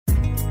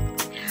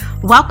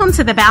Welcome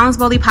to the Balance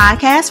Boldly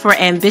podcast for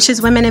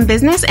ambitious women in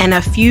business and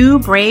a few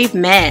brave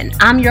men.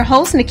 I'm your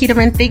host, Nikita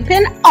Wren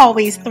Thigpen,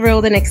 always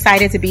thrilled and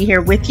excited to be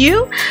here with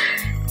you.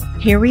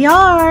 Here we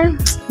are.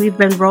 We've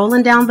been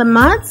rolling down the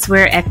months.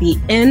 We're at the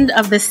end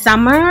of the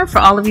summer. For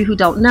all of you who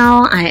don't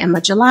know, I am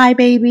a July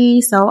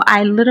baby, so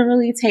I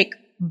literally take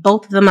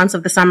both of the months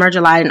of the summer,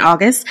 July and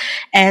August,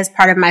 as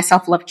part of my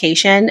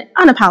self-lubrication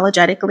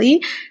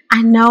unapologetically.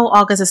 I know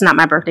August is not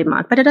my birthday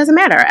month, but it doesn't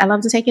matter. I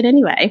love to take it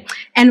anyway.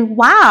 And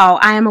while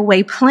I am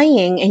away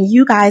playing and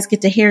you guys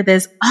get to hear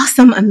this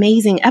awesome,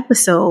 amazing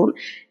episode,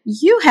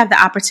 you have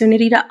the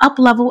opportunity to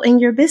up-level in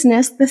your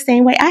business the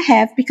same way I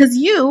have, because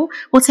you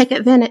will take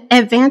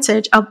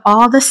advantage of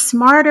all the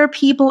smarter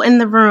people in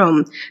the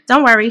room.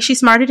 Don't worry, she's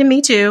smarter than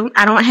me too.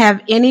 I don't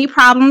have any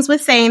problems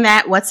with saying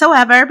that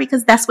whatsoever,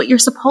 because that's what you're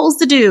supposed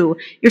to do.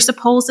 You're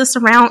supposed to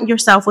surround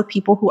yourself with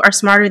people who are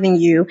smarter than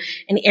you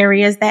in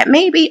areas that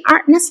maybe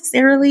aren't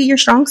necessarily your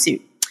strong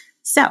suit.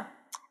 So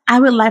I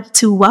would like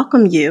to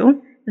welcome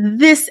you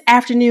this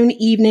afternoon,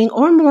 evening,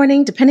 or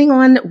morning, depending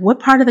on what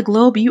part of the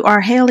globe you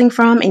are hailing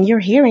from and you're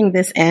hearing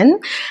this in.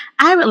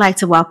 I would like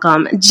to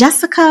welcome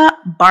Jessica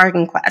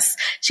Bargenquast.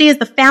 She is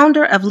the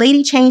founder of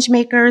Lady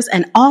Changemakers,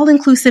 an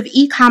all-inclusive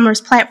e-commerce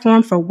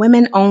platform for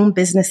women-owned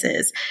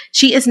businesses.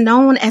 She is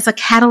known as a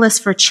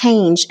catalyst for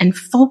change and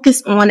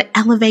focused on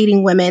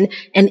elevating women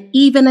and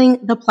evening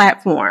the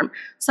platform.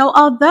 So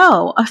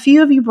although a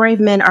few of you brave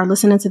men are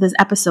listening to this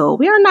episode,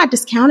 we are not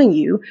discounting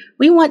you.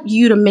 We want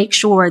you to make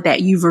sure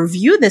that you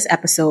review this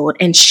episode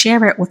and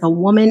share it with a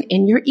woman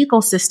in your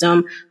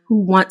ecosystem who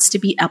wants to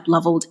be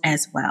up-leveled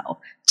as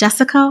well.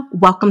 Jessica,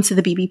 welcome to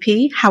the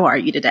BBP. How are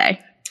you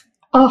today?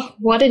 Oh,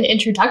 what an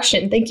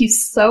introduction. Thank you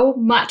so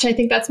much. I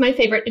think that's my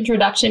favorite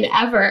introduction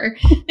ever.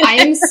 I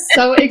am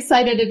so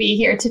excited to be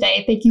here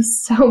today. Thank you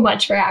so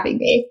much for having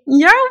me.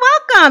 You're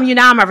welcome. You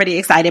know, I'm already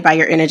excited by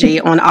your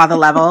energy on all the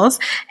levels.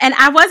 And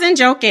I wasn't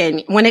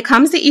joking. When it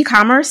comes to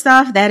e-commerce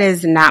stuff, that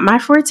is not my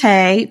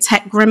forte.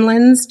 Tech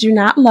gremlins do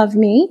not love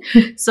me.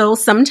 So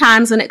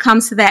sometimes when it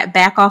comes to that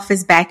back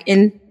office, back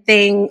end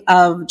thing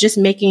of just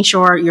making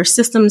sure your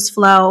systems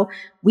flow,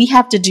 we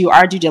have to do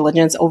our due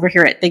diligence over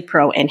here at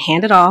ThigPro and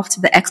hand it off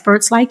to the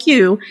experts like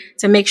you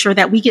to make sure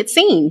that we get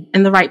seen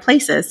in the right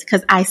places.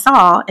 Because I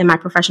saw in my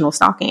professional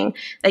stalking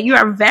that you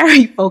are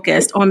very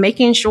focused on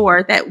making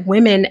sure that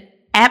women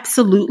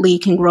absolutely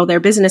can grow their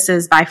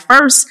businesses by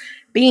first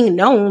being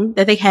known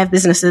that they have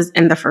businesses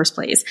in the first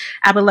place.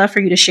 I would love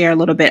for you to share a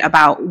little bit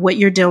about what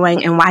you're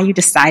doing and why you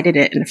decided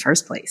it in the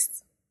first place.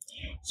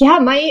 Yeah,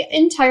 my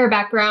entire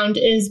background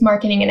is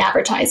marketing and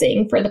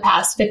advertising for the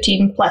past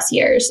 15 plus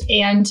years.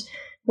 And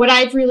what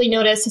I've really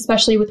noticed,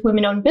 especially with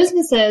women-owned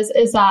businesses,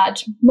 is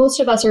that most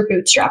of us are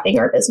bootstrapping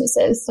our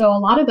businesses. So a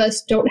lot of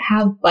us don't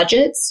have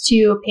budgets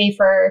to pay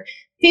for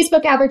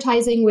Facebook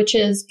advertising, which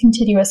is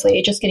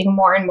continuously just getting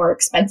more and more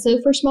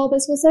expensive for small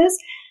businesses.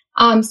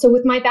 So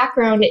with my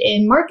background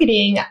in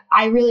marketing,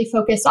 I really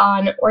focus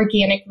on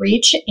organic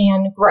reach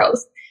and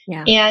growth.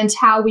 Yeah. And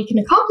how we can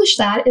accomplish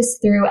that is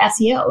through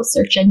SEO,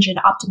 search engine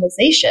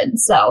optimization.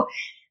 So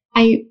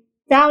I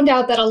found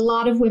out that a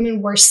lot of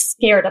women were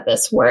scared of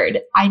this word.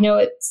 I know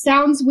it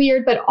sounds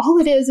weird, but all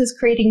it is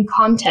creating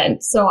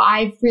content. So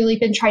I've really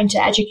been trying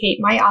to educate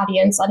my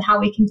audience on how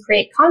we can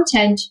create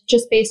content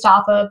just based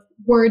off of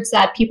words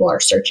that people are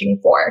searching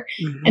for.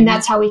 Mm-hmm. And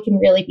that's how we can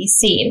really be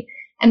seen.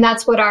 And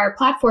that's what our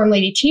platform,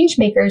 Lady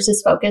Changemakers,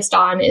 is focused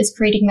on, is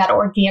creating that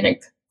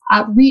organic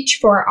reach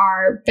for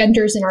our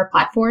vendors in our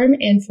platform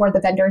and for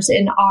the vendors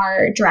in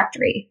our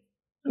directory.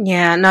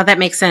 Yeah, no, that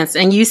makes sense.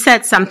 And you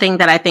said something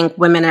that I think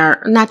women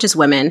are, not just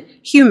women,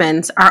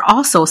 humans are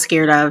also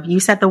scared of. You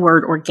said the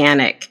word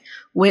organic,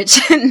 which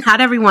not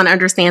everyone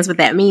understands what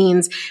that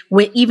means,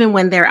 even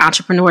when they're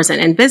entrepreneurs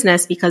and in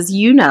business, because,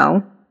 you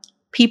know,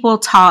 people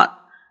taught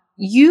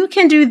you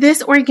can do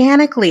this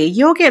organically.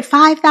 You'll get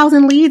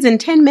 5,000 leads in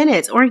 10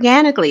 minutes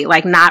organically,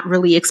 like not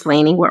really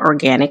explaining what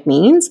organic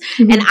means.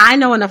 Mm-hmm. And I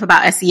know enough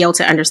about SEO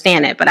to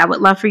understand it, but I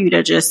would love for you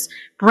to just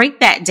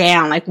break that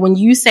down. Like when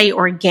you say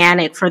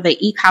organic for the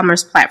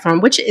e-commerce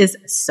platform, which is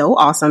so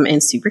awesome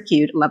and super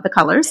cute, love the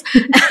colors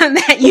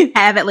that you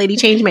have at Lady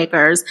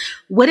Changemakers,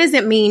 what does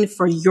it mean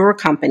for your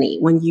company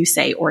when you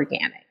say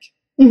organic?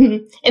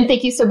 Mm-hmm. And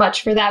thank you so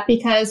much for that,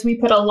 because we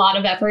put a lot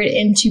of effort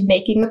into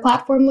making the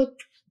platform look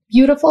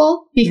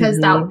beautiful, because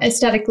that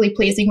aesthetically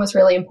pleasing was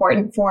really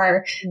important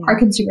for our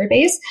consumer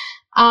base.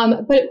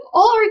 But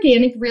all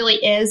organic really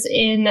is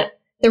in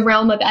the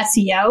realm of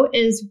SEO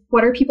is,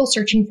 what are people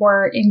searching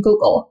for in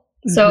Google?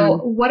 Mm-hmm. So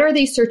what are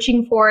they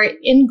searching for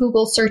in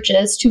Google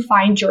searches to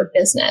find your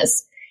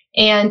business?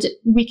 And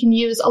we can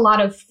use a lot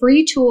of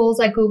free tools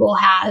that Google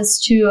has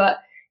to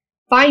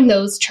find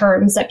those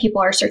terms that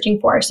people are searching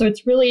for. So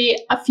it's really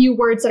a few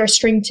words that are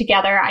stringed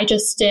together. I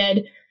just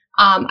did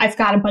I've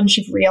got a bunch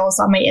of reels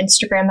on my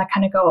Instagram that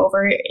kind of go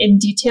over in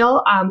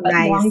detail, but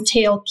nice. Long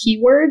tail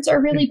keywords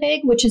are really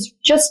big, which is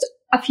just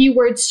a few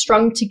words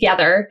strung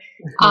together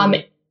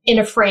in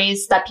a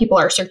phrase that people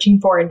are searching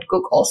for in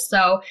Google.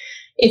 So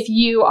If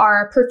you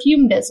are a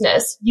perfume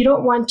business, you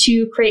don't want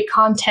to create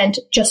content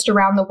just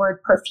around the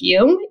word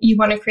perfume. You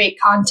want to create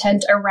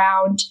content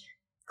around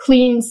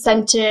clean,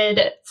 scented,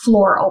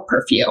 floral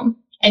perfume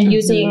and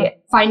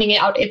finding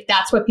out if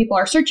that's what people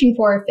are searching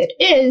for. If it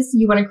is,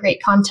 you want to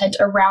create content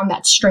around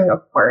that string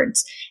of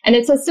words. And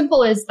it's as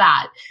simple as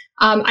that.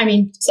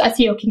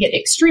 SEO can get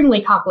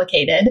extremely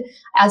complicated,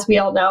 as we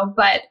all know,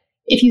 but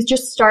if you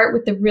just start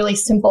with the really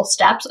simple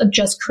steps of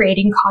just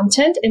creating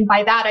content, and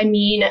by that I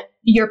mean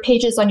your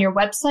pages on your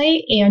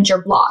website and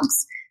your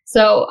blogs.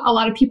 So a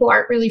lot of people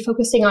aren't really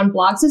focusing on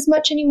blogs as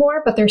much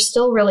anymore, but they're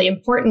still really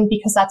important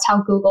because that's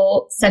how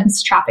Google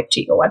sends traffic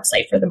to your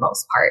website for the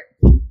most part.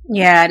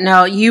 Yeah,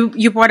 no,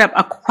 you brought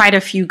up quite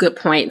a few good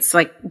points.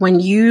 Like when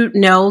you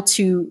know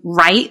to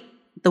write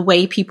the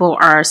way people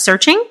are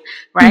searching,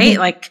 right?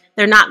 Like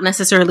they're not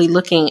necessarily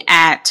looking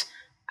at,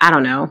 I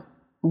don't know,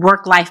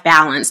 work-life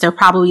balance. They're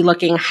probably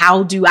looking,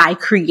 how do I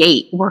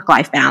create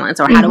work-life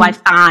balance? Or how do I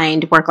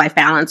find work-life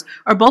balance?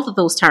 Or both of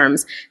those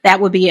terms. That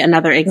would be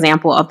another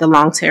example of the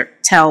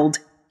long-tailed,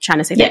 trying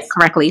to say that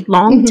correctly,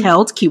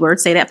 long-tailed keyword,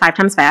 say that 5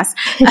 times fast,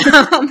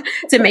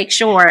 to make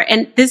sure.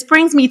 And this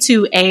brings me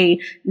to a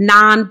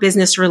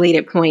non-business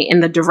related point in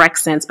the direct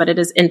sense, but it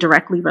is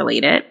indirectly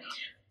related.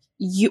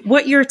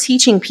 What you're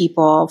teaching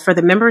people for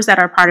the members that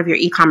are part of your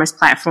e-commerce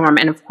platform,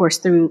 and of course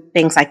through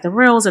things like the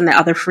Reels and the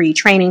other free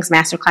trainings,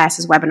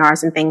 masterclasses,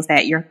 webinars, and things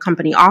that your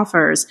company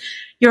offers,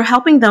 you're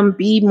helping them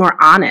be more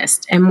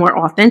honest and more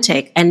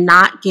authentic and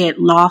not get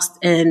lost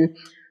in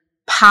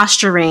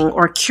posturing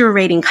or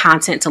curating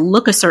content to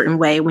look a certain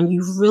way when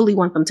you really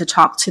want them to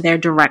talk to their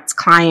direct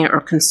client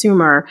or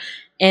consumer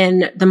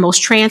in the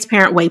most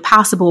transparent way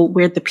possible,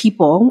 where the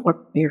people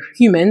or your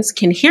humans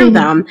can hear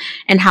them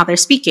and how they're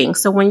speaking.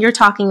 So when you're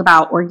talking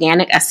about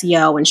organic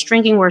SEO and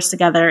stringing words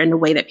together in the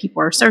way that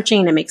people are searching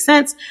and it makes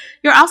sense,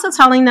 you're also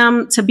telling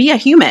them to be a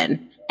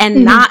human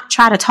and not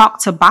try to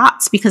talk to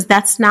bots, because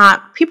that's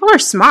not, people are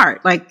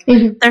smart. Like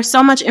there's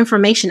so much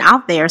information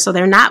out there. So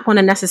they're not going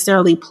to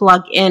necessarily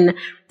plug in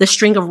the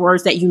string of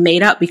words that you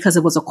made up because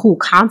it was a cool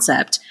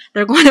concept.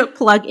 They're going to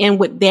plug in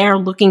what they're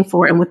looking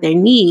for and what they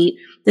need.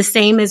 The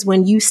same as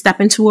when you step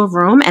into a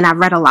room, and I've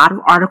read a lot of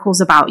articles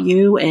about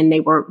you, and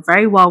they were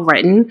very well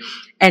written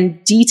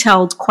and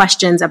detailed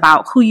questions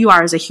about who you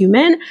are as a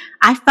human.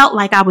 I felt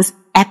like I was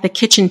at the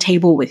kitchen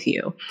table with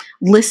you,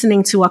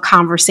 listening to a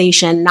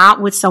conversation,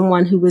 not with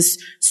someone who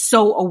was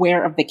so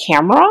aware of the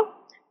camera,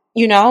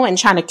 and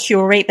trying to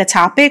curate the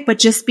topic, but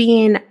just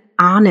being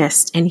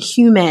honest and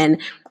human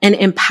and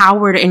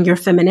empowered in your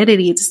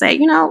femininity to say,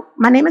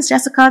 my name is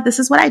Jessica. This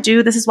is what I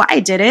do. This is why I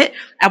did it.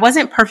 I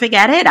wasn't perfect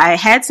at it. I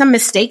had some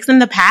mistakes in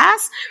the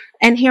past,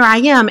 and here I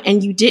am.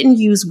 And you didn't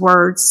use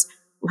words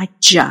like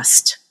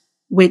just,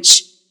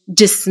 which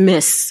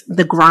dismiss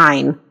the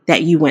grind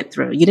that you went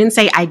through. You didn't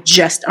say, I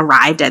just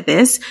arrived at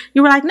this.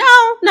 You were like, no.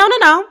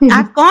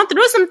 I've gone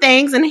through some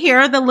things, and here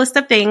are the list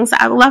of things.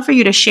 I would love for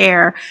you to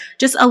share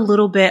just a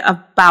little bit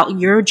about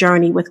your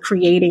journey with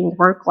creating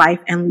work, life,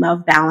 and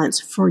love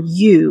balance for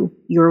you,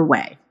 your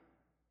way.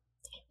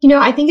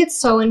 I think it's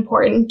so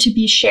important to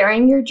be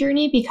sharing your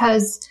journey,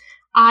 because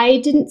I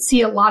didn't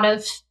see a lot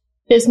of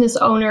business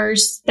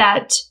owners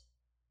that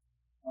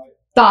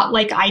thought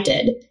like I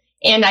did.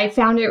 And I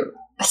found it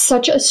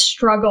such a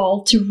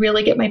struggle to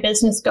really get my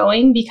business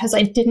going, because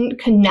I didn't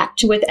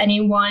connect with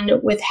anyone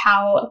with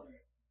how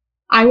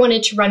I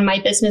wanted to run my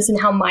business and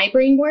how my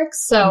brain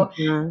works. So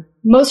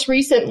most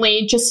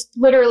recently, just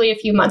literally a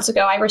few months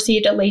ago, I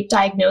received a late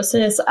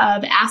diagnosis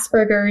of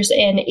Asperger's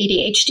and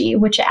ADHD,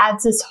 which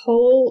adds this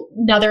whole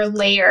another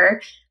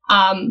layer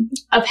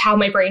of how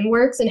my brain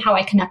works and how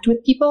I connect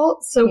with people.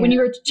 So when you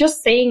were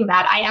just saying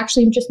that, I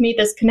actually just made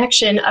this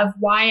connection of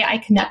why I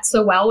connect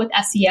so well with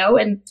SEO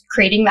and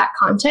creating that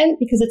content,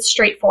 because it's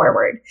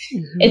straightforward.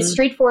 It's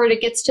straightforward.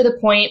 It gets to the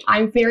point.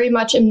 I'm very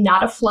much am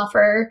not a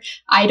fluffer.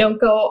 I don't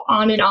go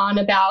on and on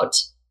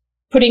about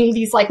putting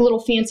these like little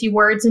fancy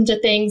words into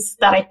things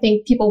that I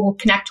think people will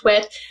connect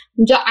with.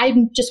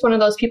 I'm just one of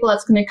those people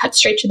that's going to cut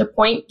straight to the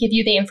point, give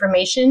you the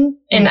information.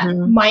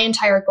 And my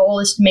entire goal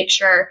is to make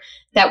sure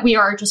that we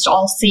are just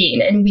all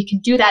seen. And we can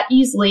do that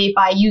easily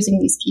by using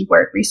these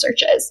keyword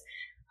researches.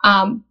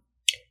 And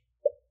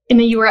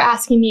then you were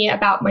asking me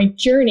about my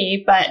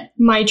journey, but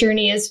my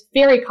journey is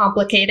very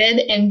complicated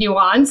and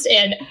nuanced.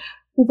 And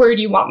where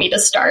do you want me to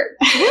start?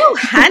 Ooh,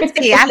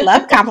 Hunty, I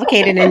love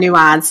complicated and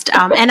nuanced.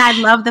 And I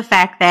love the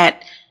fact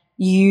that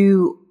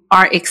you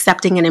are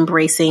accepting and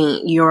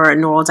embracing your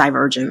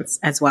neurodivergence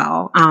as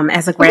well.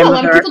 As a grandmother.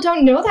 A lot of people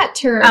don't know that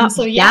term.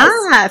 So yes.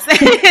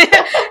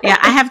 Yeah,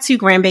 I have 2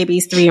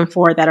 grandbabies, 3 and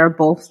 4, that are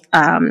both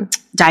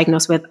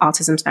diagnosed with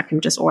autism spectrum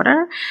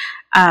disorder,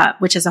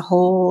 which is a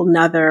whole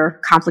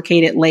nother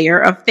complicated layer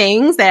of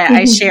things that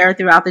I share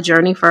throughout the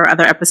journey for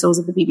other episodes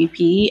of the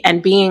BBP.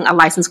 And being a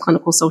licensed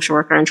clinical social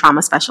worker and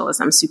trauma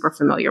specialist, I'm super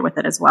familiar with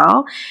it as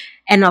well.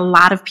 And a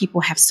lot of people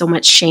have so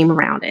much shame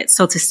around it.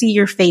 So to see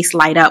your face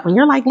light up when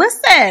you're like,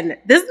 listen,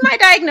 this is my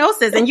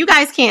diagnosis, and you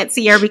guys can't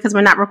see her because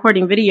we're not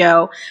recording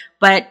video,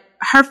 but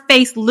her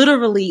face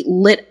literally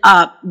lit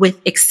up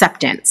with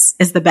acceptance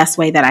is the best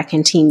way that I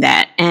can team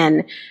that.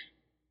 And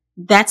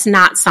that's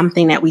not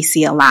something that we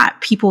see a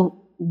lot.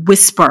 People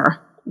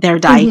whisper their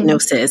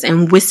diagnosis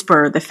and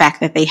whisper the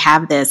fact that they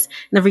have this.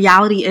 And the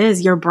reality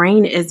is your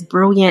brain is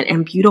brilliant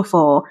and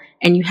beautiful,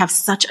 and you have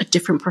such a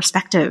different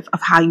perspective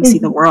of how you see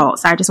the world.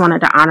 So I just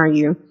wanted to honor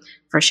you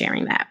for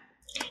sharing that.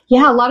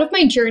 Yeah, a lot of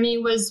my journey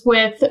was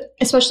with,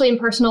 especially in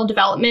personal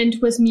development,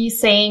 was me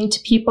saying to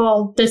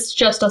people, this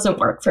just doesn't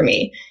work for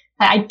me.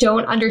 I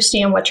don't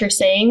understand what you're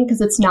saying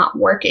because it's not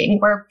working.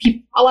 Where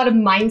a lot of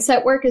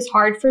mindset work is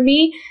hard for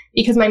me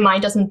because my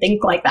mind doesn't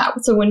think like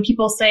that. So when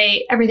people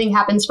say everything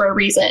happens for a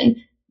reason,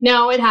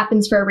 no, it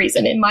happens for a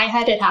reason. In my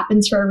head, it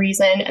happens for a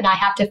reason, and I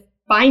have to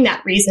find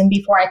that reason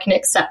before I can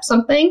accept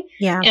something.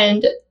 Yeah,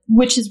 and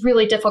which is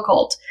really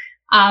difficult.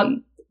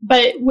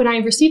 But when I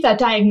received that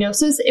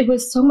diagnosis, it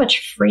was so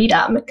much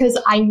freedom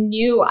because I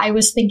knew I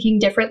was thinking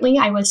differently.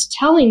 I was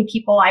telling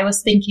people I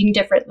was thinking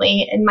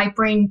differently, and my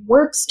brain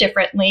works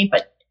differently,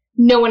 but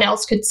no one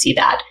else could see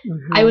that.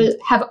 I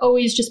have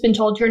always just been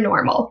told, you're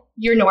normal.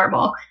 You're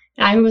normal.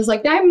 And I was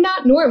like, I'm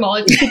not normal.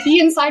 It could be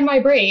inside my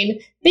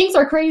brain. Things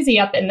are crazy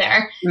up in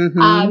there.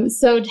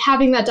 So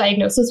having that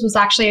diagnosis was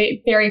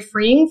actually very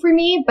freeing for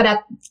me. But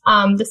at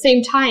the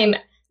same time,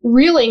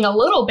 reeling a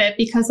little bit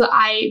because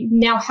I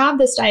now have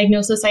this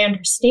diagnosis. I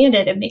understand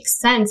it. It makes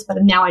sense, but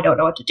now I don't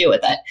know what to do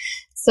with it.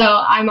 So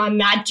I'm on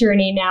that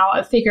journey now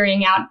of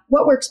figuring out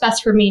what works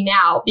best for me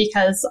now,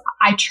 because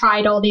I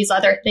tried all these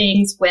other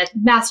things with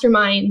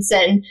masterminds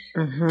and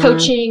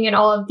coaching and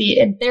all of the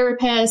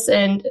therapists,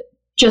 and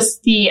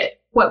just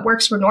what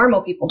works for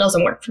normal people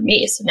doesn't work for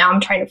me. So now I'm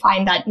trying to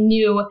find that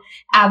new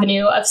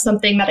avenue of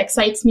something that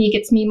excites me,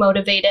 gets me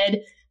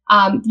motivated.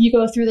 You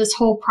go through this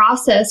whole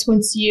process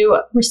once you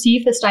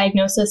receive this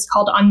diagnosis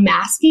called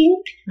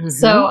unmasking.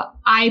 So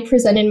I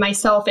presented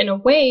myself in a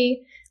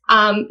way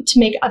to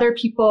make other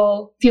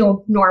people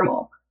feel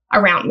normal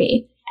around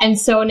me. And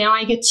so now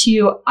I get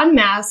to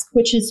unmask,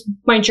 which is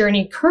my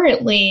journey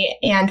currently,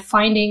 and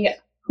finding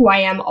who I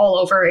am all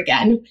over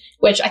again,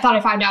 which I thought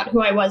I found out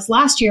who I was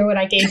last year when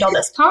I gained all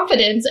this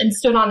confidence and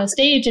stood on a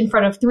stage in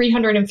front of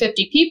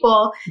 350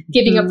 people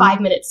giving a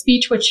 5-minute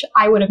speech, which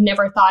I would have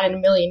never thought in a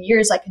million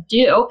years I could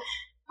do.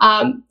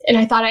 And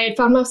I thought I had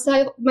found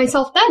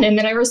myself then. And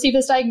then I received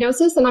this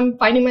diagnosis and I'm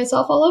finding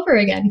myself all over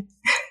again.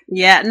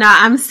 Yeah, no,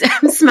 I'm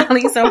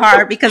smiling so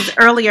hard because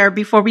earlier,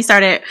 before we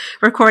started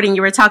recording,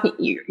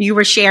 you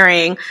were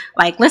sharing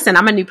like, listen,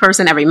 I'm a new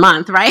person every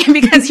month, right?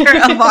 Because you're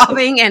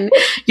evolving and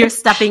you're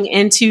stepping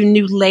into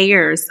new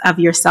layers of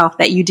yourself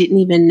that you didn't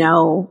even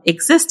know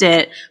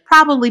existed,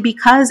 probably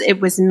because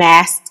it was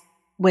masked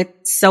with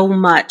so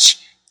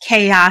much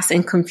chaos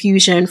and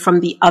confusion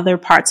from the other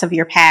parts of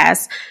your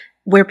past,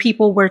 where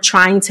people were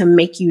trying to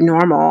make you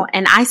normal.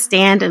 And I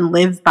stand and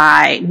live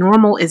by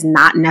normal is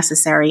not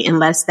necessary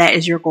unless that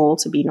is your goal,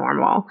 to be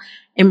normal.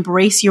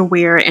 Embrace your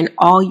weird and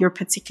all your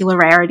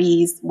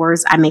particularities.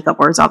 I make up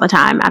words all the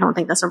time. I don't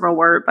think that's a real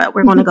word, but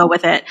we're going to go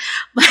with it.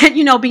 But,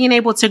 being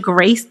able to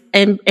grace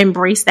and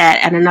embrace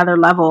that at another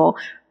level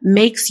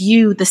makes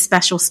you the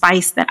special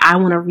spice that I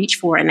want to reach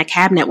for in the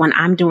cabinet when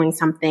I'm doing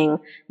something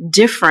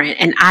different.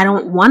 And I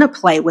don't want to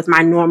play with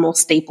my normal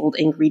stapled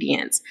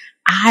ingredients.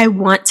 I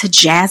want to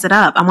jazz it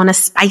up. I want to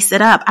spice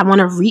it up. I want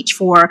to reach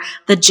for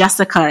the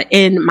Jessica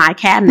in my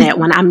cabinet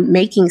when I'm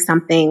making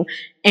something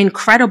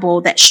incredible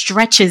that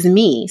stretches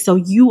me. So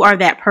you are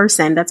that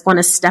person that's going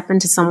to step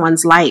into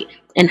someone's light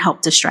and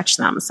help to stretch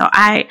them. So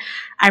I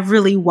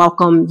really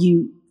welcome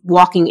you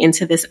walking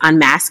into this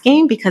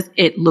unmasking because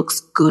it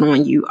looks good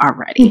on you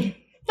already.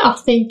 Oh,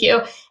 thank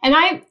you. And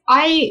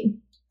I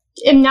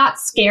am not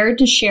scared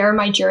to share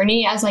my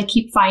journey as I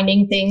keep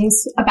finding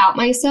things about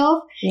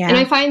myself. Yeah. And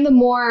I find the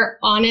more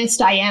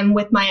honest I am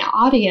with my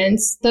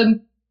audience, the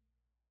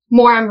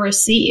more I'm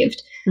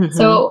received.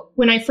 So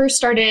when I first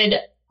started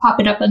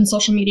popping up on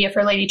social media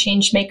for Lady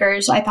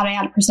Changemakers, I thought I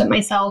had to present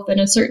myself in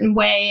a certain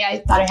way.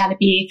 I thought I had to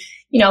be,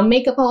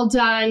 makeup all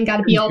done, got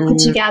to be all put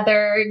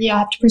together. You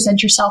have to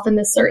present yourself in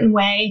this certain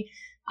way.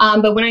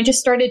 But when I just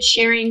started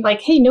sharing,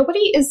 like, hey,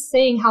 nobody is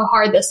saying how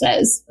hard this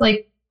is.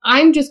 Like,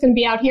 I'm just going to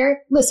be out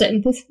here.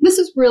 Listen, this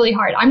is really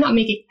hard. I'm not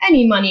making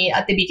any money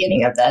at the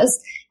beginning of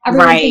this.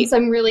 Everyone thinks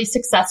I'm really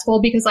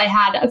successful because I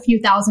had a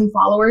few thousand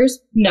followers.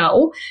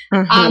 No.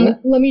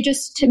 Let me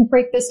just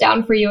break this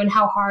down for you and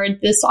how hard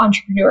this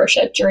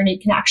entrepreneurship journey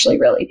can actually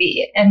really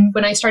be. And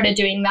when I started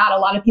doing that, a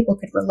lot of people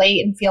could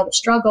relate and feel the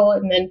struggle.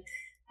 And then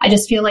I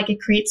just feel like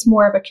it creates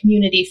more of a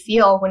community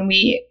feel when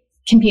we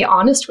can be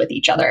honest with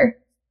each other.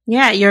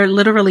 Yeah, you're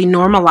literally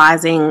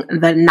normalizing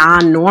the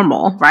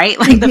non-normal, right?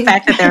 Like the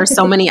fact that there are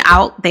so many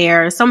out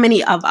there, so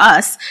many of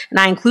us, and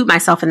I include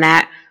myself in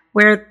that,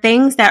 where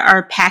things that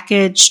are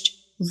packaged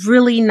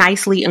really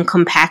nicely and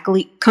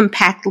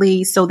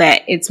compactly so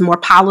that it's more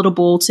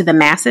palatable to the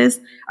masses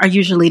are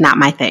usually not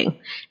my thing.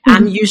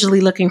 I'm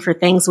usually looking for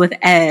things with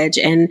edge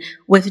and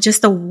with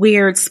just a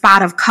weird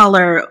spot of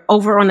color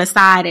over on the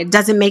side. It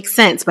doesn't make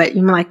sense, but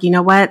you're like, you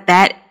know what?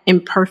 That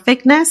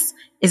imperfectness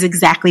is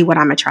exactly what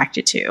I'm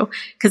attracted to,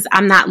 because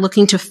I'm not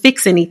looking to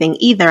fix anything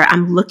either.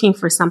 I'm looking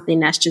for something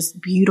that's just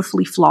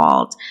beautifully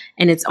flawed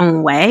in its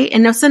own way.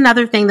 And that's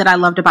another thing that I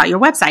loved about your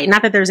website.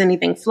 Not that there's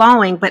anything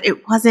flawing, but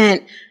it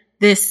wasn't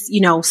this,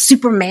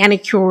 super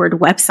manicured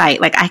website.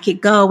 Like, I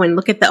could go and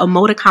look at the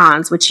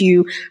emoticons, which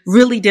you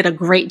really did a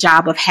great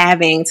job of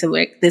having to,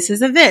 like, this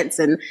is events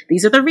and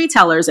these are the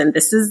retailers and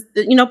this is,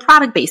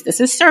 product based,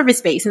 this is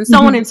service based, and so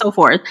on and so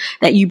forth,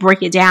 that you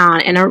break it down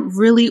in a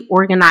really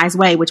organized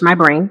way, which my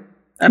brain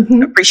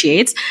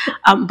appreciates.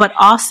 But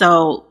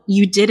also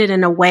you did it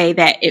in a way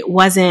that it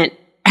wasn't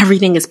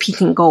everything is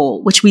pink and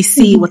gold, which we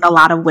see with a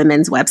lot of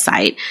women's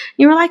website.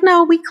 You were like,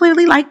 no, we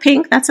clearly like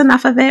pink. That's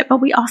enough of it.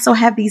 But we also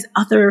have these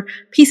other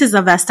pieces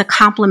of us to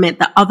complement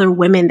the other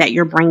women that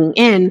you're bringing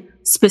in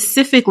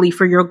specifically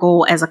for your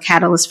goal as a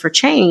catalyst for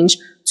change,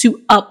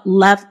 to up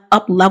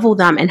level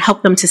them and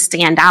help them to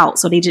stand out,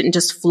 so they didn't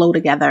just flow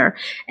together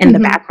in the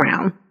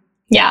background.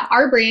 Yeah,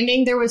 our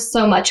branding, there was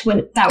so much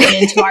that went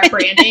into our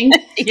branding.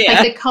 Yeah.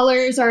 Like, the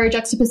colors are a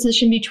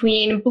juxtaposition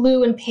between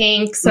blue and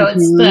pink. So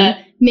it's the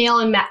male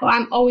and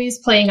I'm always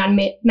playing on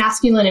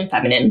masculine and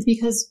feminine,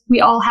 because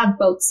we all have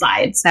both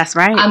sides. That's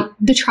right.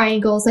 The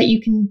triangles that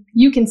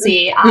you can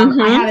see.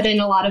 I have it in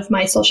a lot of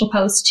my social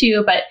posts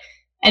too, but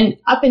an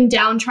up and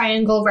down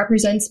triangle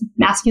represents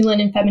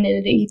masculine and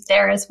femininity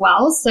there as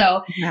well.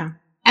 So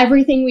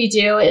everything we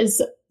do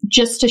is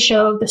just to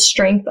show the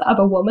strength of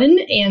a woman,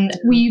 and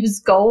we use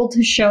gold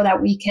to show that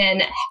we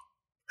can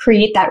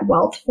create that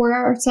wealth for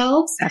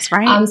ourselves. That's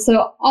right.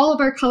 So all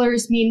of our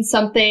colors mean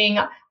something.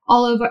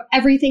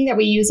 Everything that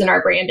we use in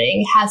our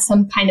branding has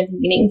some kind of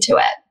meaning to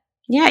it.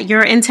 Yeah,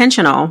 you're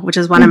intentional, which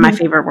is one of my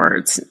favorite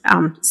words.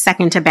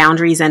 Second to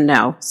boundaries and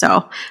no.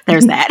 So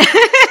there's that.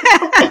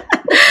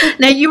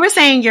 Now, you were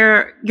saying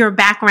your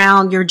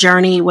background, your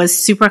journey was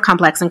super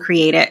complex and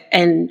creative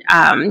and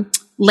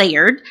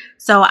layered.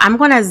 So I'm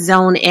going to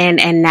zone in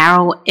and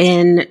narrow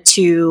in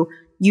to,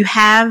 you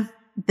have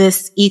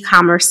this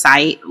e-commerce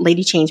site,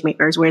 Lady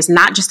Changemakers, where it's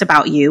not just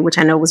about you, which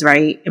I know was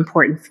very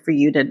important for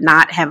you to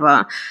not have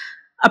a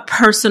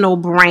personal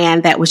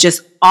brand that was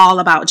just all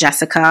about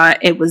Jessica.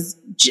 It was,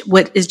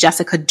 what is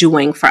Jessica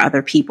doing for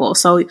other people?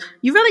 So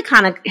you really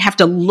kind of have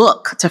to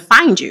look to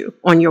find you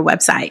on your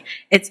website.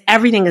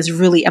 Everything is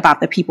really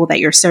about the people that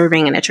you're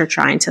serving and that you're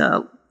trying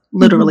to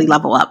literally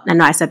level up. I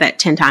know I said that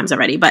 10 times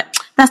already, but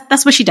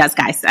that's what she does,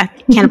 guys. I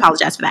can't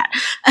apologize for that.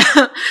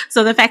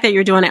 So the fact that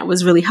you're doing it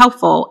was really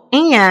helpful.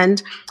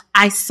 And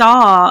I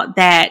saw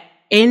that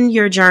in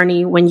your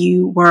journey, when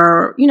you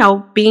were,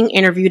 being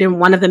interviewed in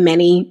one of the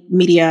many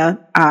media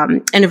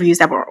interviews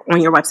that were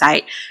on your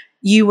website,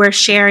 you were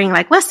sharing,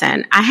 like,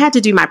 listen, I had to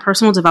do my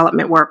personal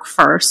development work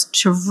first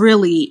to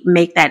really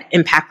make that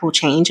impactful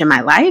change in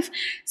my life.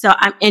 So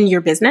I'm in your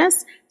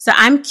business. So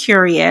I'm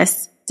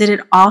curious, did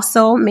it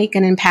also make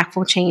an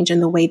impactful change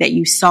in the way that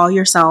you saw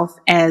yourself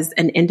as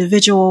an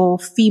individual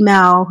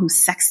female who's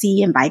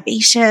sexy and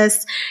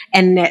vivacious?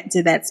 And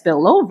did that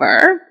spill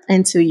over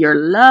into your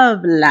love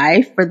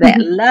life for that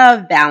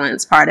love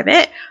balance part of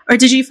it? Or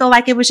did you feel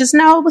like it was just,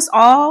 no, it was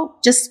all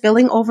just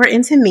spilling over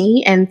into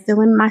me and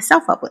filling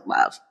myself up with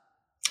love?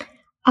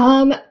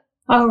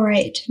 All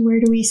right. Where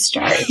do we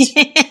start?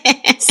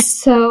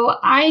 So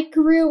I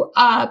grew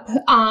up,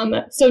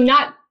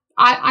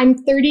 I'm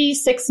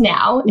 36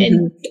 now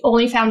and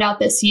only found out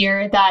this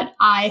year that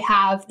I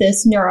have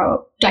this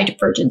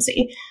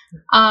neurodivergency.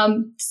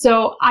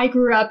 So I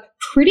grew up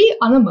pretty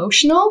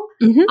unemotional.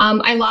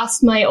 I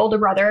lost my older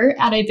brother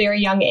at a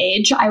very young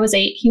age. I was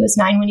 8. He was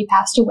 9 when he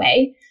passed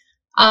away.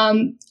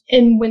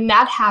 And when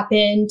that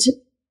happened,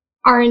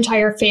 our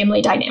entire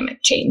family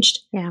dynamic changed.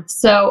 Yeah.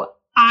 So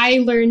I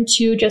learned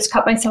to just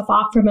cut myself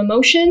off from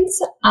emotions,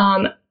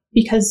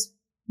 because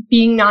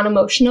being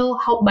non-emotional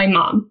helped my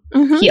mom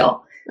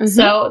heal.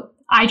 So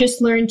I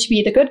just learned to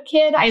be the good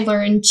kid. I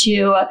learned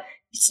to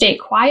stay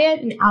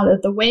quiet and out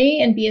of the way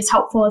and be as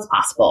helpful as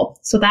possible.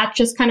 So that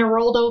just kind of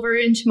rolled over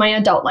into my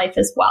adult life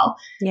as well.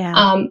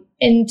 Yeah.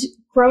 And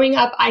growing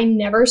up, I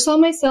never saw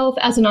myself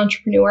as an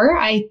entrepreneur.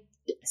 I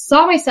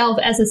saw myself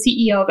as a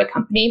CEO of a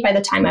company by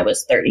the time I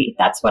was 30.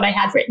 That's what I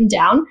had written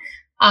down.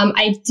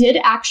 I did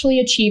actually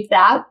achieve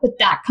that, but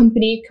that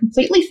company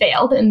completely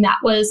failed. And that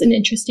was an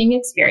interesting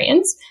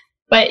experience.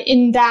 But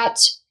in that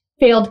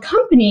failed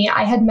company,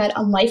 I had met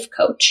a life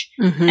coach.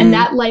 And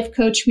that life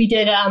coach, we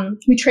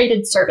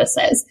traded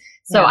services.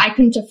 So I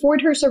couldn't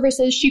afford her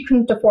services. She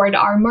couldn't afford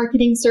our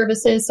marketing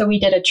services. So we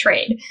did a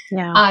trade.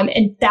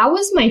 And that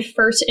was my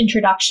first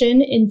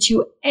introduction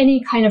into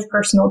any kind of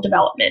personal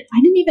development.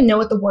 I didn't even know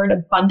what the word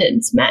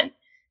abundance meant.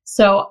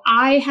 So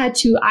I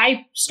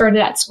started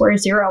at square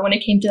zero when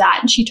it came to that.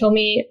 And she told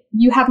me,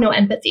 you have no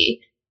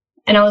empathy.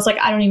 And I was like,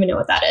 I don't even know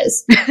what that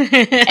is.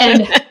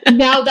 And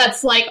now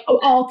that's like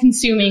all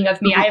consuming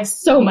of me. I have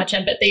so much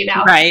empathy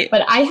now. Right.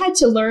 But I had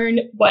to learn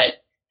what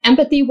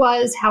empathy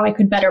was, how I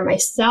could better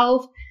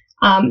myself.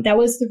 That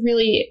was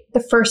really the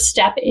first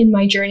step in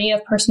my journey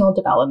of personal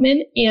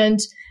development. And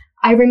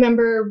I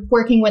remember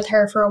working with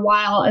her for a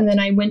while. And then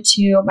I went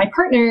to my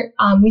partner.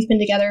 We've been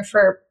together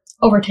for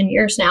over 10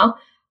 years now.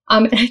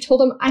 And I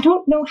told him, I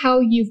don't know how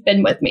you've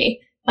been with me.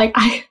 Like,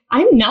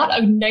 I'm not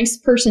a nice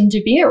person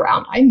to be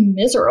around. I'm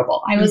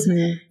miserable. I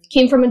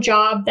came from a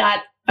job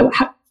that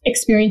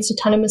experienced a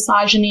ton of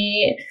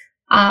misogyny,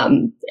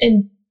 and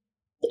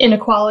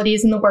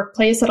inequalities in the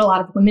workplace that a lot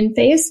of women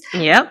face.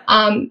 Yep.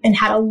 And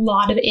had a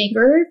lot of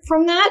anger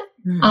from that.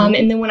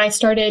 And then when I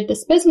started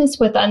this business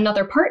with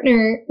another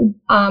partner,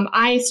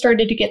 I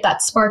started to get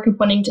that spark of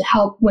wanting to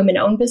help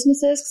women-owned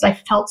businesses because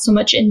I felt so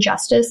much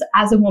injustice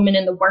as a woman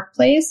in the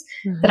workplace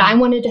that I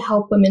wanted to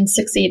help women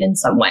succeed in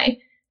some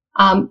way.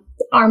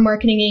 Our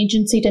marketing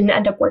agency didn't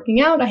end up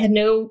working out. I had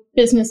no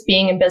business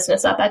being in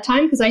business at that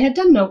time because I had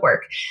done no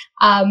work.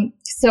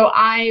 So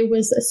I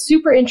was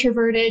super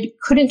introverted,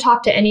 couldn't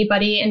talk to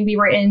anybody. And we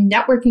were in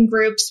networking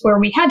groups where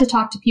we had to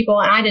talk to people.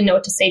 And I didn't know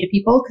what to say to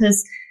people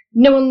because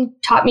no one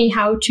taught me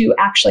how to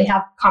actually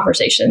have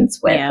conversations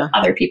with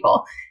other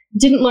people.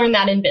 Didn't learn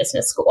that in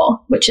business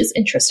school, which is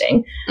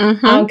interesting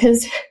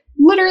because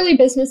literally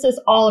business is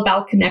all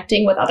about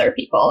connecting with other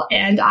people.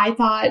 And I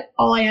thought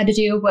all I had to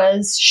do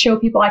was show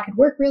people I could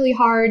work really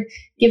hard,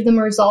 give them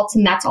results,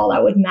 and that's all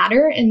that would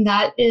matter. And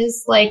that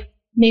is like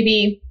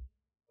maybe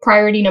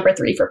priority number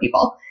 3 for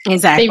people.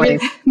 Exactly.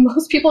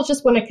 Most people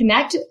just want to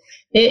connect.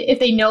 If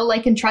they know,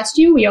 like, and trust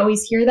you, we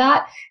always hear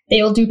that,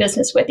 they will do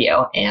business with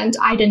you. And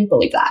I didn't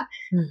believe that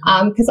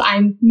because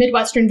I'm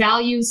Midwestern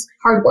values,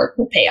 hard work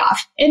will pay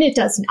off. And it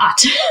does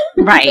not.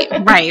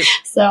 Right.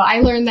 So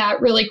I learned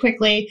that really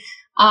quickly.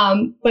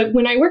 But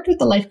when I worked with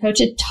the life coach,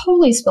 it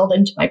totally spilled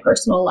into my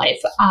personal life.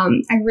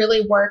 I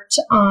really worked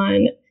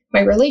on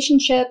my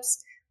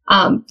relationships,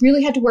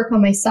 really had to work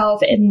on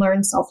myself and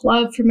learn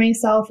self-love for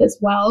myself as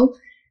well.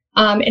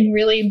 And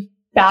really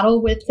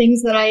battle with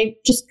things that I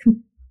just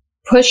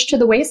pushed to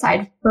the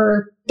wayside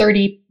for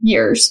 30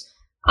 years.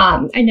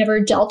 I never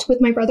dealt with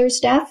my brother's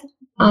death.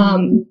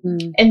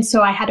 And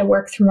so I had to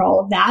work through all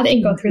of that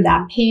and go through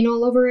that pain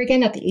all over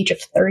again at the age of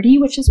 30,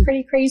 which is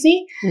pretty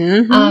crazy.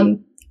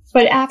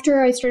 But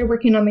after I started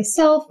working on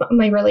myself,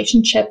 my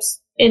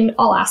relationships in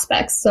all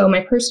aspects, so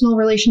my personal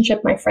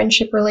relationship, my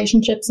friendship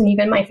relationships, and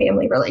even my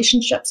family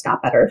relationships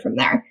got better from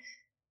there.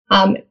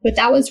 But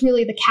that was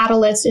really the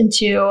catalyst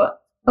into,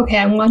 okay,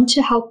 I want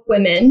to help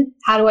women.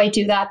 How do I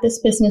do that? This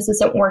business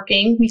isn't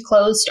working. We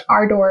closed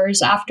our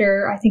doors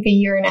after, I think, 1.5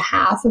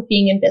 years of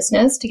being in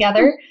business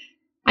together.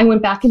 I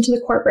went back into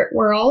the corporate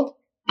world.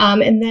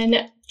 And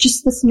then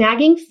just this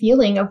nagging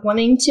feeling of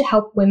wanting to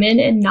help women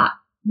and not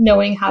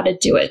knowing how to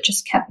do it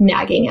just kept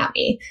nagging at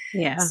me.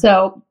 Yeah.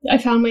 So I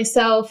found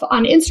myself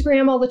on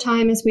Instagram all the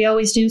time, as we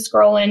always do,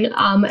 scrolling.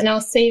 And I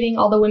was saving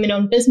all the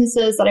women-owned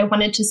businesses that I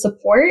wanted to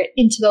support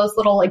into those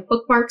little like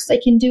bookmarks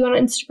I can do on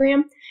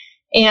Instagram,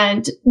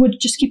 and would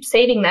just keep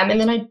saving them. And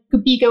then I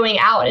could be going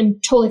out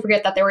and totally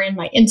forget that they were in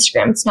my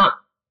Instagram. It's not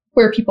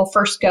where people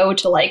first go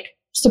to like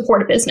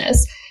support a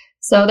business.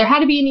 So there had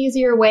to be an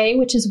easier way,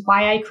 which is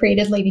why I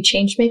created Lady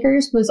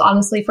Changemakers, was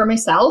honestly for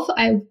myself.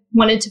 I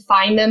wanted to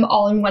find them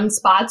all in one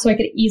spot so I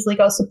could easily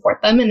go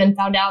support them, and then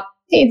found out,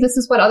 hey, this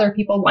is what other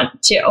people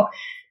want too.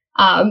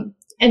 And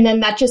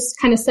then that just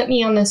kind of sent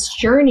me on this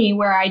journey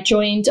where I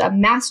joined a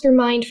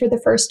mastermind for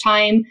the first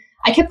time.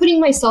 I kept putting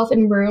myself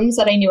in rooms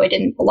that I knew I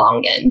didn't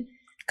belong in.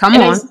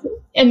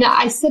 And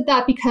I said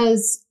that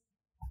because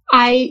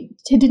I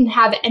didn't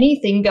have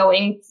anything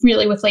going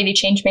really with Lady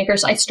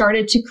Changemakers. I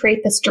started to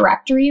create this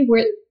directory,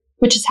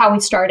 which is how we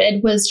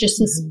started, was just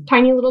this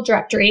tiny little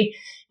directory.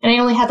 And I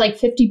only had like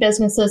 50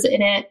 businesses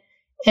in it.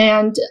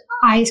 And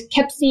I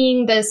kept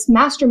seeing this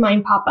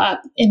mastermind pop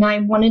up, and I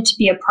wanted to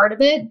be a part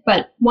of it.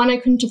 But 1, I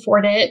couldn't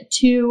afford it.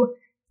 2,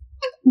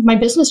 my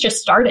business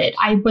just started.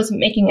 I wasn't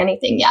making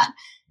anything yet.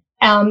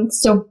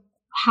 So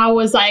how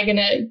was I going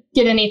to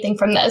get anything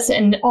from this?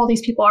 And all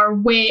these people are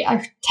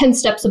 10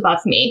 steps above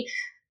me.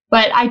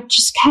 But I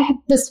just kind of had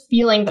this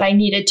feeling that I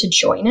needed to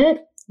join it.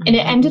 And it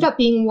ended up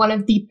being one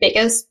of the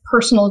biggest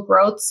personal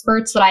growth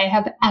spurts that I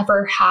have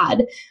ever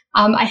had.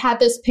 I had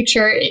this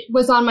picture. It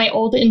was on my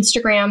old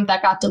Instagram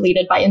that got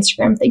deleted by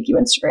Instagram. Thank you,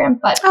 Instagram.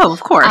 But of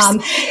course.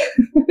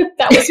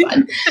 That was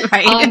fun.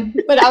 Right.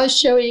 But I was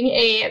showing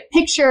a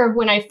picture of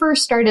when I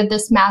first started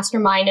this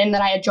mastermind, and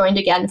then I had joined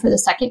again for the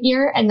second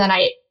year. And then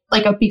I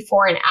like a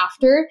before and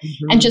after,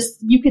 and just,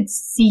 you could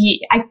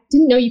see, I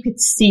didn't know you could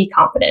see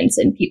confidence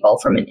in people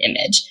from an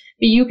image,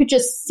 but you could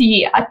just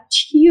see a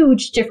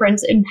huge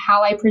difference in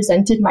how I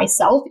presented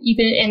myself,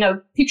 even in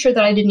a picture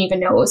that I didn't even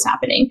know was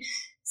happening.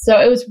 So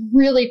it was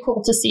really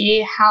cool to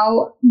see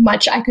how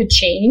much I could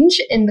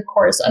change in the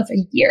course of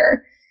a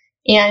year.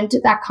 And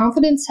that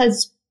confidence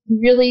has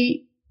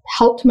really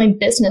helped my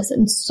business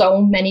in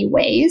so many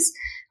ways,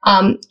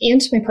 and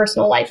my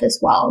personal life as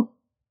well.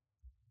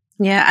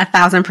 Yeah,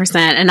 1,000%.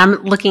 And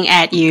I'm looking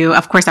at you.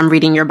 Of course, I'm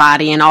reading your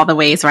body in all the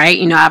ways, right?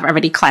 You know, I've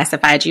already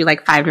classified you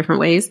like 5 different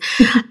ways.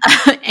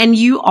 And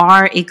you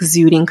are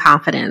exuding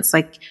confidence.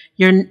 Like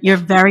you're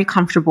very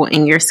comfortable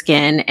in your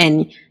skin,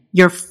 and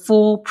your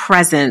full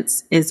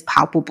presence is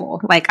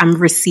palpable. Like I'm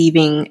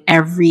receiving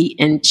every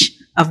inch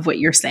of what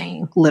you're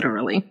saying,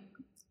 literally.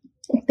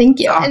 Thank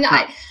you. And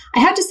I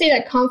have to say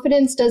that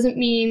confidence doesn't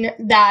mean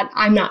that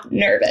I'm not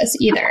nervous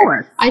either. Of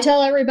course. I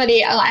tell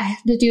everybody I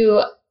have to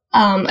do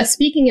a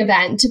speaking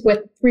event with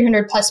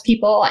 300 plus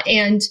people,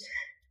 and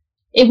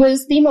it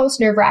was the most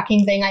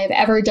nerve-wracking thing I have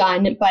ever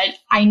done, but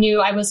I knew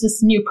I was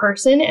this new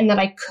person and that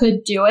I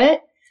could do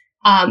it.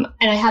 And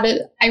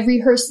I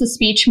rehearsed the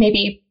speech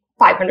maybe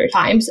 500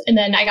 times, and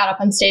then I got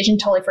up on stage and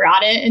totally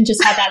forgot it and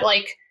just had that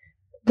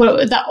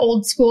that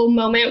old school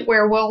moment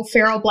where Will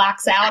Ferrell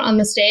blacks out on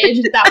the stage.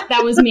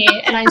 That was me.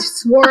 And I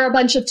swore a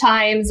bunch of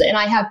times,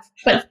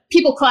 but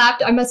people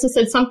clapped. I must have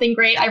said something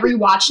great. I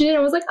rewatched it and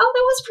I was like, oh,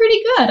 that was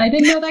pretty good. I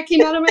didn't know that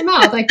came out of my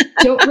mouth. I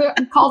don't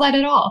recall that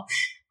at all.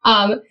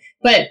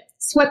 But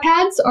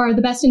sweatpads are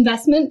the best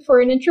investment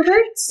for an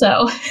introvert.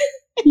 So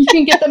you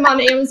can get them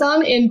on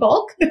Amazon in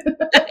bulk.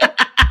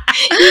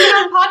 Even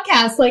on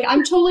podcasts,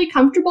 I'm totally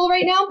comfortable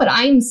right now, but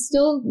I'm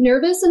still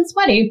nervous and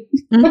sweaty.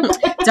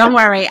 Don't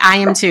worry, I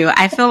am too.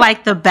 I feel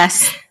like the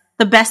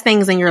best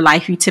things in your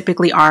life you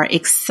typically are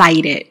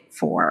excited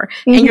for.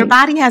 Mm-hmm. And your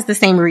body has the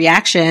same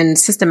reaction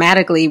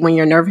systematically when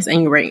you're nervous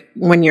and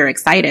when you're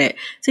excited.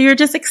 So you're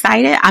just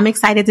excited. I'm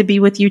excited to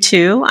be with you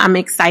too. I'm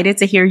excited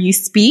to hear you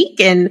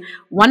speak. And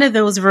one of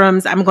those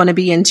rooms I'm going to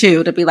be in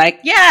too, to be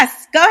like,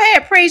 yes, go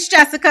ahead, preach,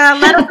 Jessica.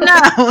 Let us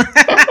know.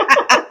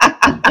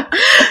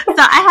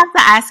 So I have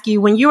to ask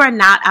you, when you are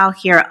not out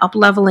here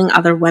up-leveling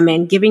other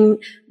women, giving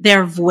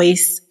their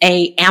voice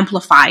a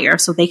amplifier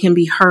so they can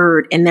be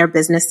heard in their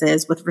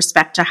businesses with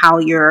respect to how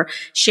you're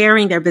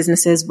sharing their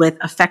businesses with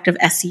effective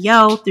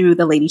SEO through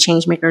the Lady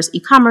Changemakers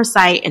e-commerce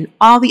site and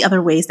all the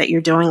other ways that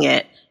you're doing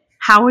it,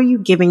 how are you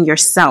giving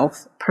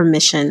yourself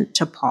permission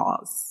to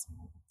pause?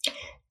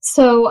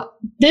 So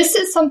this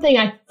is something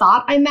I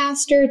thought I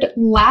mastered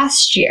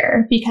last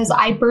year because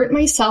I burnt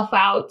myself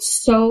out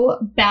so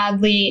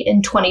badly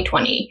in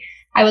 2020.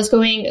 I was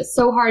going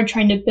so hard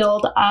trying to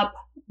build up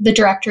the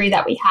directory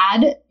that we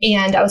had,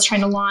 and I was trying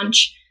to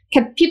launch.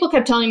 People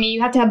kept telling me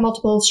you have to have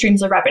multiple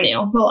streams of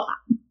revenue. Well,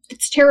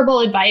 it's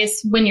terrible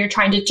advice when you're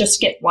trying to just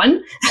get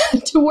one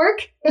to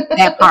work.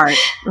 That part.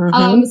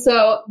 Mm-hmm.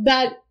 So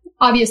that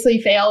obviously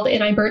failed,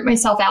 and I burnt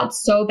myself out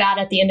so bad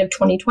at the end of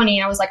 2020.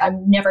 I was like,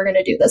 I'm never going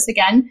to do this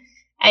again.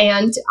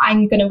 And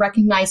I'm going to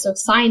recognize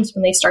those signs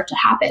when they start to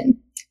happen.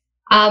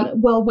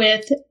 Well,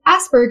 with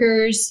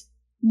Asperger's,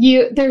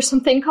 there's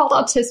something called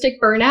autistic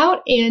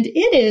burnout, and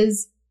it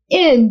is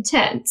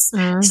intense.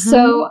 Mm-hmm.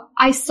 So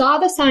I saw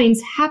the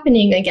signs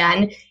happening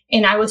again,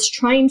 and I was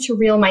trying to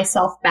reel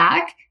myself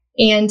back.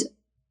 And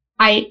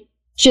I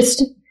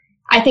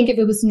think if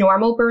it was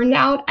normal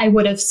burnout, it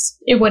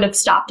would have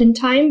stopped in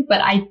time,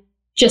 but I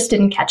just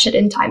didn't catch it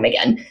in time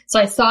again. So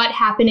I saw it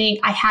happening.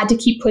 I had to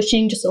keep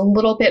pushing just a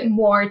little bit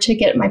more to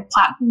get my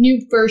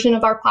new version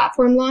of our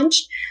platform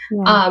launched.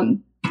 Yeah.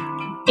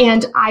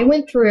 And I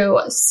went through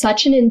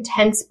such an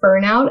intense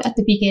burnout at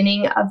the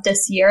beginning of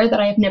this year that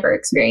I have never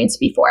experienced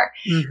before.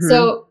 Mm-hmm.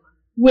 So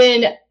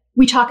when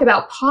we talk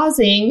about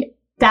pausing,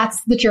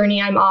 that's the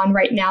journey I'm on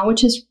right now,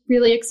 which is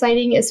really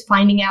exciting, is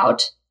finding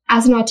out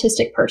as an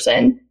autistic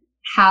person,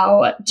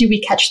 how do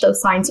we catch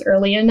those signs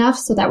early enough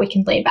so that we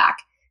can lay back?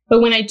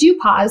 But when I do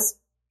pause,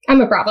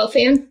 I'm a Bravo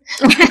fan.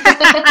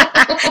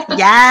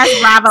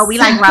 Yes, Bravo. We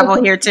like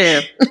Bravo here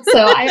too. So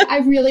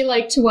I really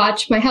like to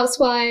watch My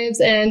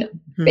Housewives and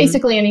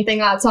basically anything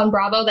that's on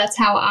Bravo. That's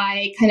how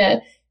I kind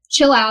of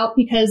chill out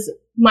because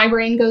my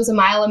brain goes a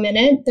mile a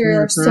minute.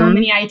 There are so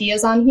many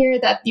ideas on here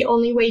that the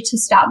only way to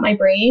stop my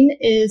brain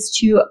is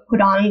to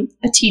put on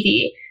a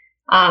TV,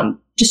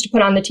 just to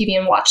put on the TV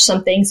and watch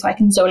something so I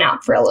can zone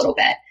out for a little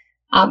bit.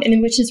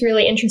 And which is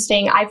really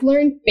interesting. I've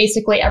learned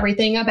basically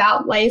everything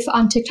about life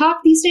on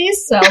TikTok these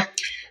days. So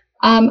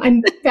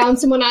I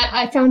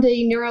found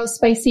a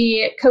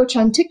neurospicy coach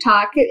on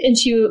TikTok, and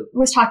she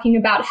was talking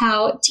about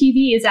how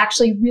TV is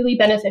actually really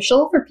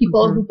beneficial for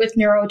people with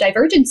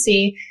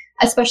neurodivergency,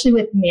 especially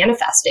with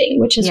manifesting,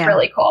 which is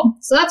really cool.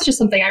 So that's just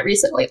something I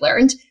recently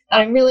learned that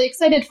I'm really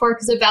excited for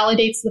because it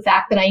validates the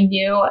fact that I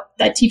knew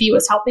that TV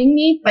was helping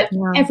me. But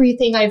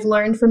everything I've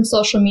learned from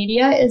social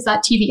media is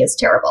that TV is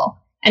terrible.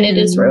 And it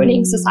is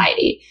ruining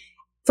society.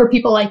 For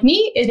people like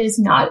me, it is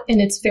not, and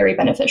it's very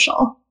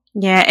beneficial.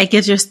 Yeah, it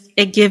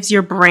gives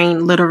your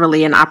brain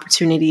literally an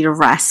opportunity to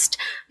rest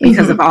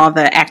because of all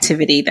the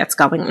activity that's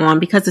going on,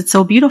 because it's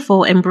so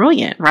beautiful and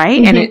brilliant,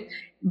 right? And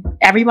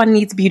everybody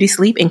needs beauty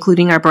sleep,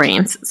 including our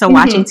brains. So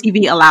watching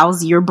TV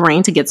allows your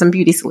brain to get some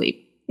beauty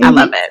sleep. I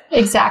love it.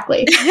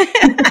 Exactly.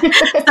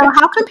 So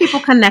how can people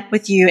connect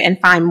with you and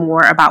find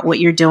more about what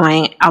you're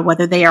doing,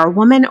 whether they are a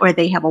woman or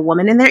they have a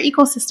woman in their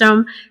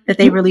ecosystem that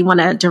they really want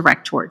to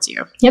direct towards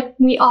you? Yep.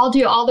 We all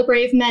do. All the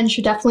brave men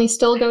should definitely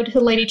still go to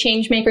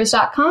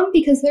ladychangemakers.com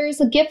because there is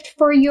a gift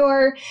for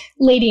your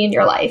lady in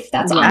your life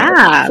that's on our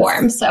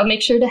platform. So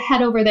make sure to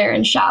head over there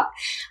and shop.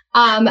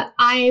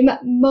 I'm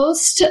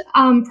most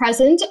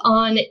present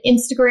on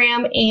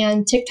Instagram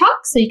and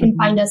TikTok, so you can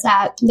find us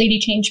at Lady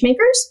Changemakers.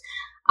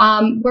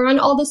 We're on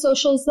all the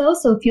socials though,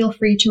 so feel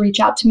free to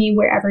reach out to me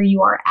wherever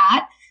you are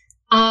at.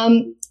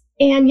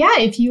 And yeah,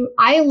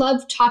 I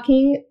love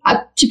talking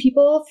up to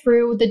people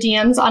through the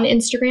DMs on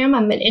Instagram.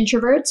 I'm an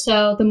introvert,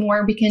 so the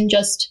more we can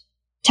just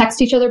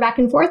text each other back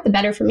and forth, the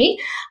better for me.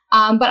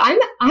 But I'm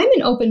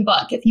an open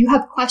book. If you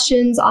have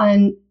questions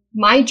on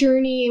my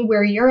journey,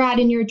 where you're at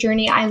in your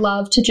journey, I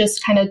love to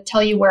just kind of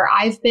tell you where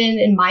I've been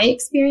in my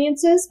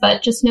experiences,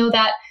 but just know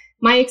that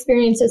my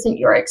experience isn't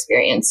your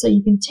experience. So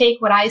you can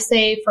take what I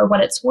say for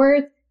what it's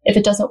worth. If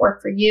it doesn't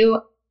work for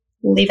you,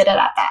 leave it at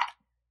that.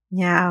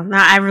 Yeah, no,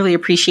 I really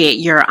appreciate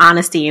your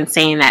honesty in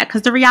saying that,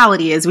 because the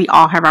reality is we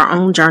all have our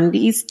own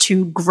journeys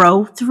to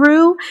grow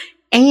through.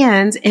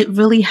 And it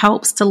really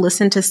helps to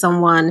listen to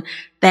someone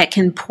that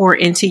can pour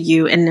into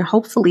you and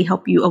hopefully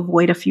help you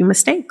avoid a few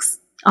mistakes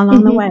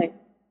along the way.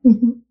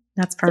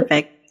 That's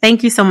perfect.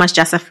 Thank you so much,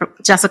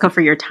 Jessica,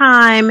 for your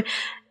time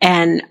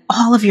and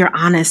all of your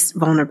honest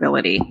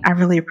vulnerability. I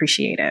really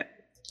appreciate it.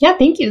 Yeah,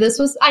 thank you.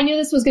 I knew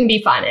this was going to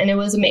be fun, and it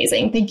was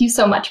amazing. Thank you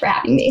so much for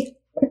having me.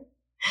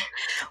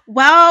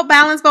 Well,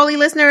 Balance Boldly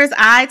listeners,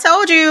 I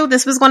told you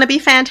this was going to be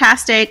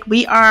fantastic.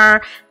 We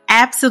are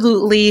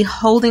absolutely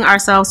holding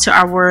ourselves to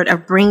our word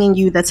of bringing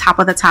you the top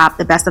of the top,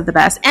 the best of the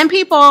best, and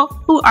people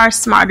who are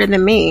smarter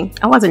than me.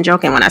 I wasn't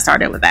joking when I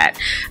started with that,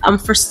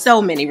 for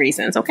so many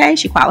reasons. Okay.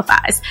 She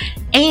qualifies.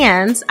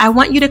 And I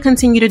want you to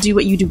continue to do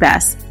what you do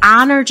best.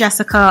 Honor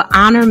Jessica,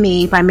 honor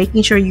me by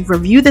making sure you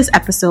review this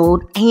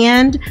episode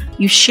and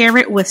you share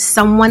it with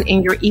someone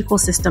in your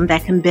ecosystem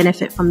that can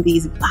benefit from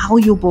these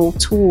valuable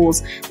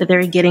tools that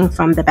they're getting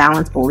from the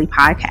Balance Boldly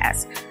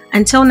podcast.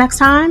 Until next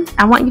time,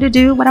 I want you to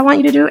do what I want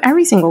you to do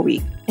every single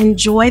week.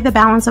 Enjoy the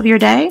balance of your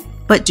day,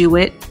 but do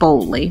it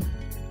boldly.